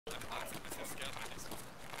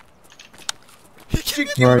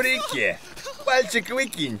Чики-брики! Пальчик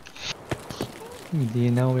выкинь! Do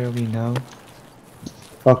you know where we know?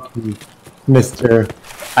 Fuck you, mister.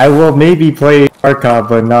 I will maybe play Tarkov,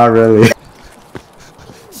 but not really.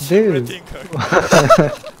 Dude!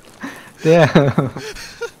 Damn!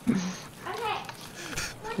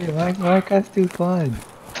 Dude, Minecraft's too fun.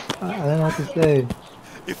 I don't know what to say.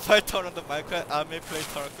 If I turn on the Minecraft, I may play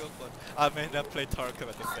Tarkov, but I may not play Tarkov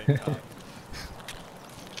at the same time.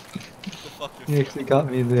 The fuck You you actually got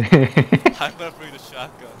me there. I'm gonna bring the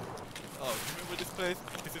shotgun. Oh, remember this place?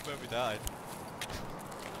 This is where we died.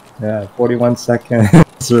 Yeah, 41-second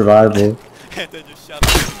survival. And then you shot me.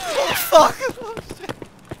 Oh fuck! Oh shit!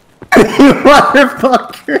 You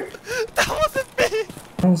motherfucker! That wasn't me!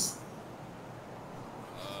 Yes.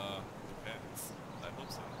 Depends. I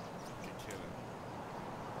hope so. You can kill him.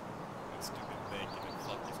 That stupid naked and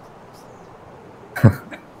fuck his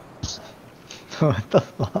clothes. What the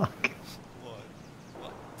fuck? What?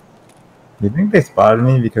 What? You think they spotted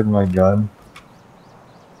me because of my gun?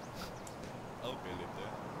 I'll believe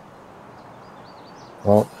that.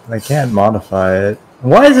 Well, I can't modify it.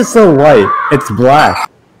 Why is it so white? It's black.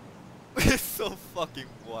 It's so fucking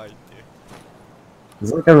white, dude.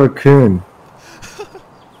 It's like a raccoon.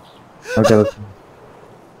 Okay, let's...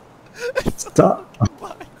 Stop.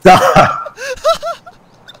 Stop.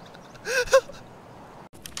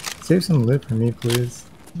 Save some loot for me, please.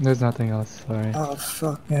 There's nothing else, sorry. Oh,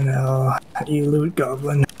 fucking hell. You loot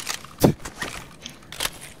goblin.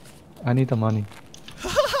 I need the money.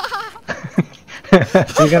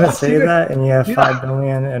 You're gonna say that and you have 5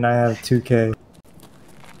 billion and I have 2k.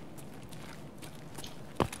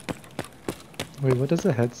 Wait, what does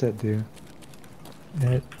the headset do?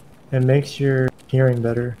 It makes your hearing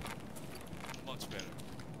better. Much better.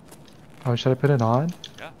 Oh, should I put it on?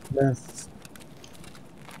 Yeah. Yes.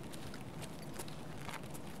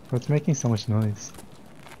 What's making so much noise?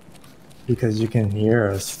 Because you can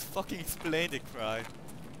hear Just us. fucking explain it, Cry.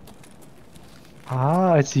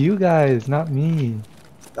 Ah, it's you guys, not me.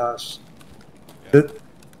 Gosh. Yeah.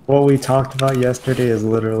 What we talked about yesterday is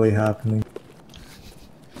literally happening.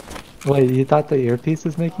 Wait, you thought the earpiece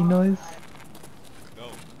was making noise? No.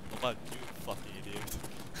 What about you, fucking idiot?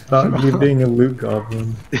 About you being a loot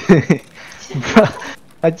goblin. Bro,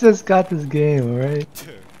 I just got this game, alright?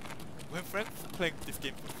 Dude, when Frank was playing this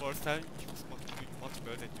game for the first time, he was much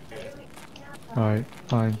better than you did. Alright,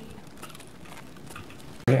 fine.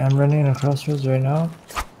 Okay, I'm running a crossroads right now.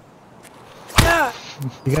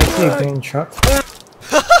 You guys see a green truck?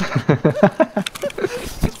 Bro,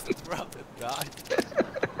 that died.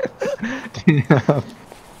 Yeah.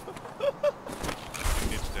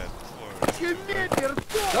 It's dead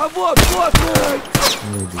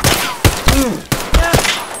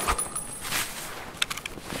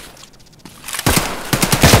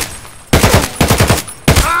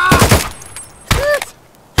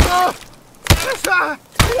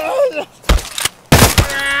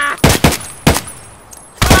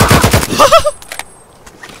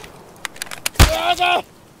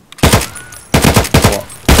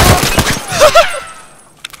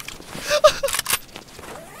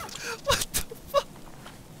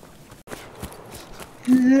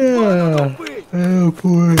Yeah. Oh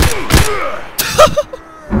boy.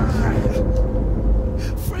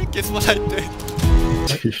 Frank is what I did.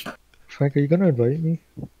 Frank, are you gonna invite me?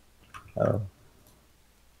 Oh.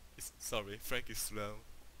 Sorry, Frank is slow.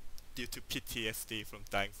 Due to PTSD from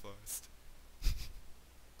dying first.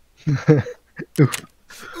 Oof.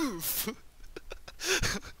 Oof!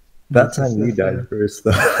 That time you died first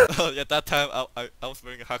though. Oh yeah, that time I was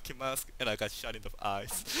wearing a hockey mask and I got shot in the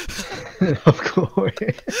eyes. Of course.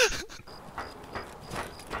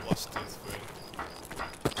 Watch this, Frank.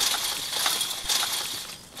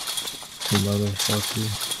 You motherfucker.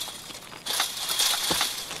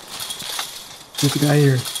 There's a guy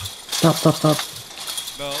here. Stop, stop, stop.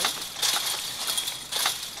 No?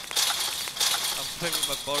 I'm playing with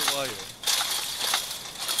my barbed wire.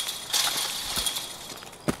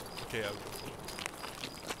 Okay, I'll go.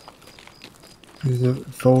 There's a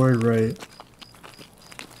forward right.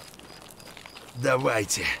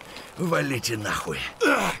 Давайте, валите нахуй.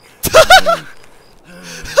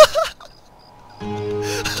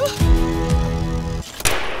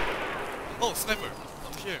 Oh, sniper!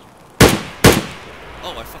 I'm here.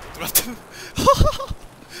 Oh, I fucking dropped him.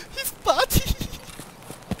 His body!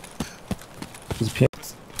 He's p-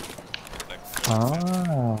 Like,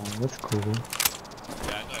 Ah, that's cool.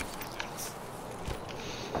 yeah, I know I feel this.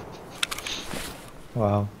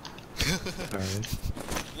 Wow. Sorry.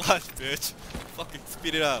 What, bitch? Fucking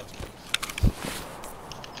speed it out.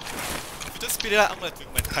 If you just speed it out, I'm gonna do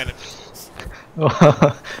my kind of moves.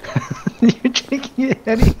 You're drinking it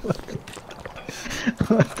anyway.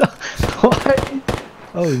 What the? Why?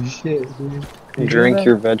 Oh shit, dude. You do Drink that?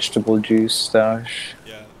 your vegetable juice, Stash.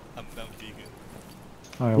 Yeah, I'm vegan.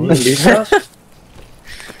 Alright, You what? can do stuff?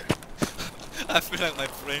 I feel like my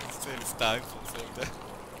brain still is dying from something.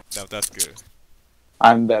 Now that's good.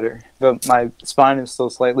 I'm better, but my spine is still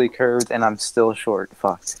slightly curved and I'm still short.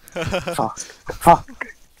 Fuck. Fuck. Fuck.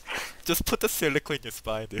 Just put the silicone in your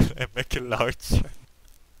spine, dude, and make it large.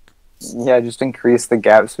 Yeah, just increase the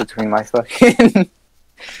gaps between my fucking.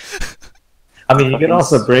 I mean, you can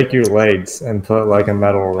also break your legs and put like a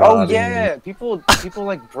metal rod. Oh in. yeah, people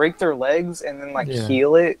like break their legs and then like Yeah.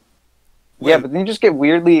 heal it. Wait. Yeah, but then you just get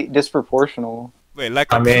weirdly disproportional. Wait,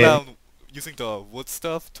 like I a mean- clown using the wood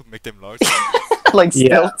stuff to make them large? Like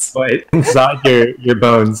Yeah, stilts. but inside your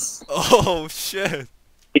bones. Oh shit!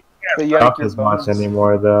 So you Not your as much bones.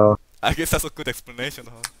 anymore though. I guess that's a good explanation,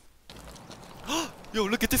 huh? Yo,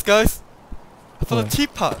 look at this, guys! I found a What?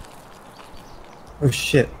 teapot! Oh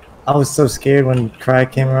shit! I was so scared when Cry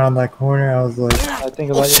came around that corner. I was like, I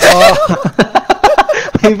think about it.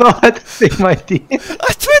 Oh! We both had to say my team.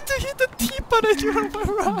 I tried to hit the teapot and you were on my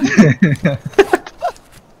right!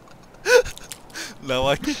 Now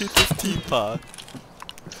I can hit this teapot.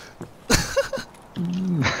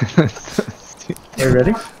 So stupid. "Hey,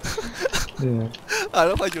 ready?" Yeah. I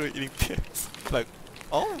love how you're eating pigs. Like,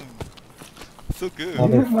 oh, so good. You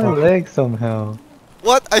hit my leg somehow.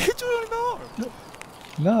 What? I hit you on an arm!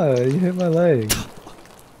 No, you hit my leg.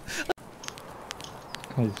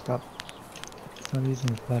 Hey, stop. Stop using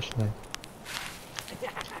the flashlight.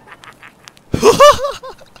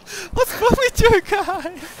 What's wrong with you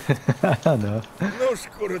guy? I don't know. Ну,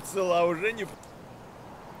 шкура цела уже не...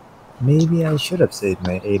 Maybe I should have saved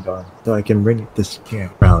my A-bar so I can bring this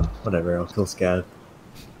camp around. Whatever, I'll kill Scav.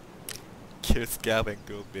 Kill Scab and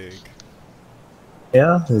go big.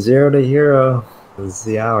 Yeah, 0 to hero is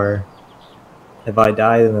the hour. If I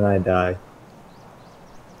die, then I die.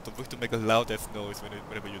 Don't forget to make a loud ass noise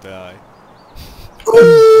whenever you die.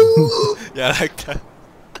 Yeah, like that.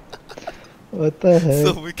 What the heck?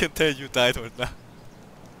 So we can tell you died or not.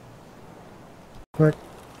 Quick.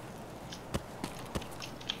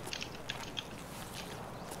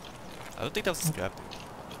 I don't think that was a scab,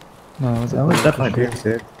 dude. No, it was That was definitely pretty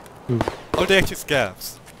sick. Oh, they actually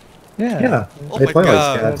scabs. Yeah. Yeah, Oh they my play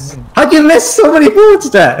God. like Scavs. How'd you miss so many bullets,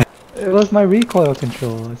 that? It was my recoil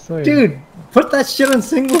control, I swear. Dude, put that shit on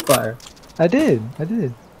single fire. I did. I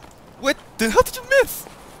did. Wait, then how did you miss?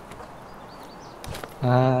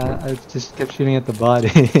 I just kept shooting at the body.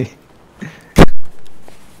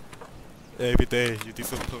 Every day you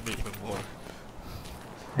disappoint me even more.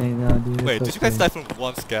 Hey, no, dude. Wait, it's did you guys okay. die from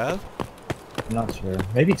one scab? I'm not sure.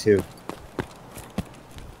 Maybe 2.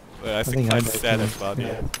 Well, I think think I I died said from as well, one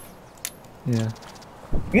yeah. Yeah.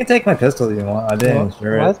 You can take my pistol if you want. I didn't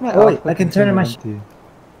insure Why it. is my Oh, wait, output I can turn in my. controller empty?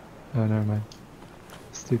 Oh, never mind.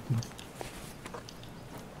 Stupid.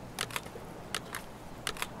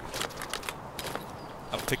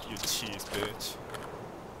 I'm taking your cheese, bitch.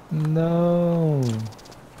 No.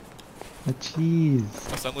 A cheese.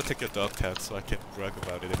 Also, I'm gonna take your dog tag so I can brag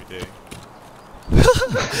about it every day.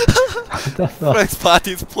 What the fuck? Frank's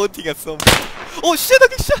party is pointing at someone. Oh shit, I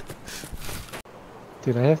get shot!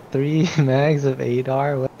 Dude, I have 3 mags of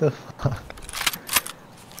ADAR. What the fuck?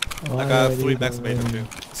 Why I got would 3 you max go made in? too.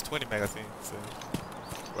 It's 20 magazines, so.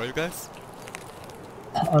 Where are you guys?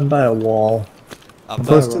 I'm by a wall. I'm By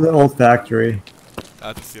Close a to the old factory.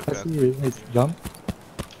 I just see a I cat. see you. Wait, jump.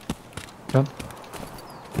 Jump.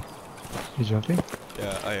 You jumping?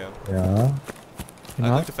 Yeah, I am. Yeah, You're I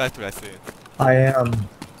not? like the factory, I see it. I am.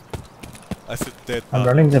 I see dead I'm body.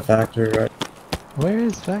 running the factory right. Where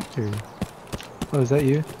is factory? Oh, is that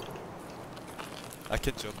you? I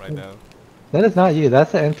can jump right now. That is not you.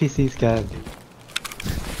 That's the NPC scav.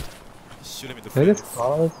 Shoot him in the Did I just face.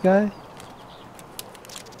 follow this guy?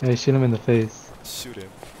 Yeah, shoot him in the face. Shoot him.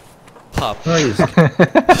 Pop. Oh, you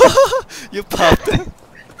You popped him.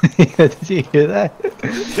 Did you hear that?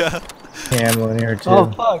 Yeah. ammo in here too.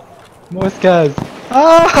 Oh fuck! More scavs.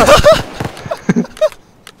 Ah!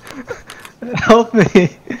 Help me!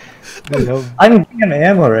 Dude, help me. I'm getting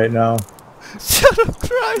ammo right now. Shut up,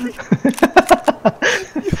 crying.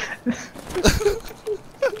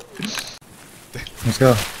 Let's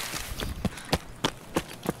go.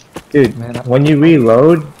 Dude, Man, when you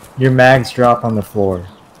reload, your mags drop on the floor.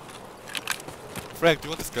 Frank, do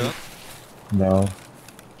you want this gun? No.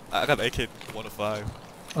 I got AK-105.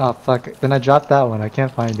 Oh fuck! Then I dropped that one. I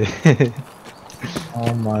can't find it.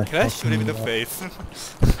 Oh my. Can I shoot him in the fucking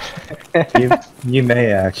face? God. You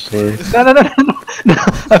may actually. No!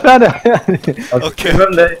 I found it. Okay. Give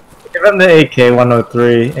him the Give him the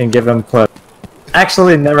AK-103 and give him clip.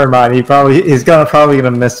 Actually, never mind. He's probably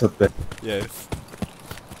gonna miss with it. Yes.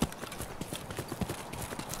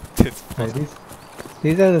 This Right,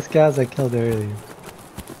 these are the scouts I killed earlier.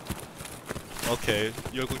 Okay,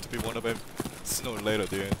 you're going to be one of them sooner or later,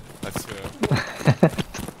 dude. I swear.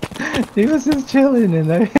 He was just chilling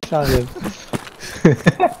and I shot him.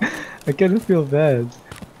 I kind of feel bad.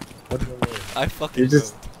 I fucking You're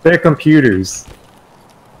just they're computers.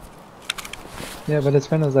 Yeah, but his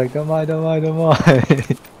friend was like, don't mind, don't mind, don't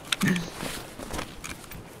mind.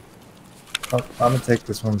 Oh, I'm gonna take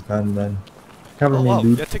this one's gun then. Cover Oh me, wow,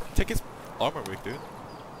 dude. yeah, take his armor rig, dude.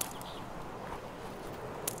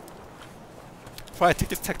 Try take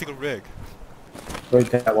his tactical rig. Wait,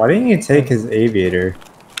 Dad, why didn't you take his aviator?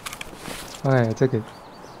 Alright, I took it.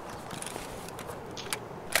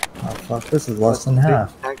 Oh fuck, this is less than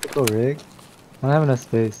half. Tactical rig? I don't have enough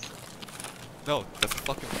space. No, that's a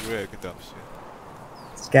fucking rig, dumb shit.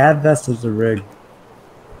 Scav vest is a rig.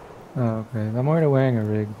 Oh, okay. I'm already wearing a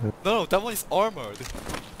rig, but No, that one is armored.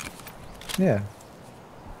 yeah.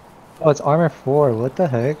 Oh, it's armor 4. What the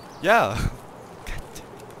heck? Yeah.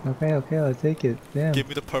 Okay, okay, I'll take it. Damn. Give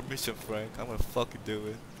me the permission, Frank. I'm gonna fucking do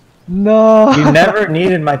it. No! You never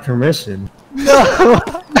needed my permission. No!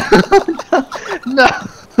 No!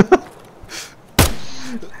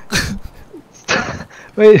 Stop.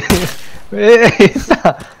 Wait, wait,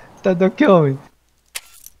 stop! Stop, don't kill me.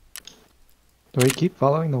 Do we keep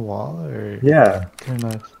following the wall or Yeah. turn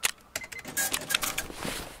left?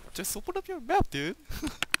 Just open up your map, dude.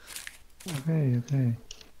 Okay, okay.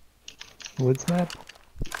 Woods map?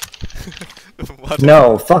 What?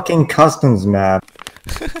 No, fucking customs map.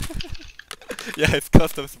 Yeah, it's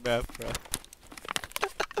customs map, bro.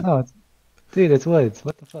 No, it's, dude, it's woods.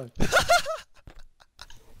 What the fuck?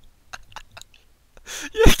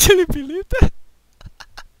 You actually believe that?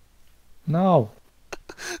 No.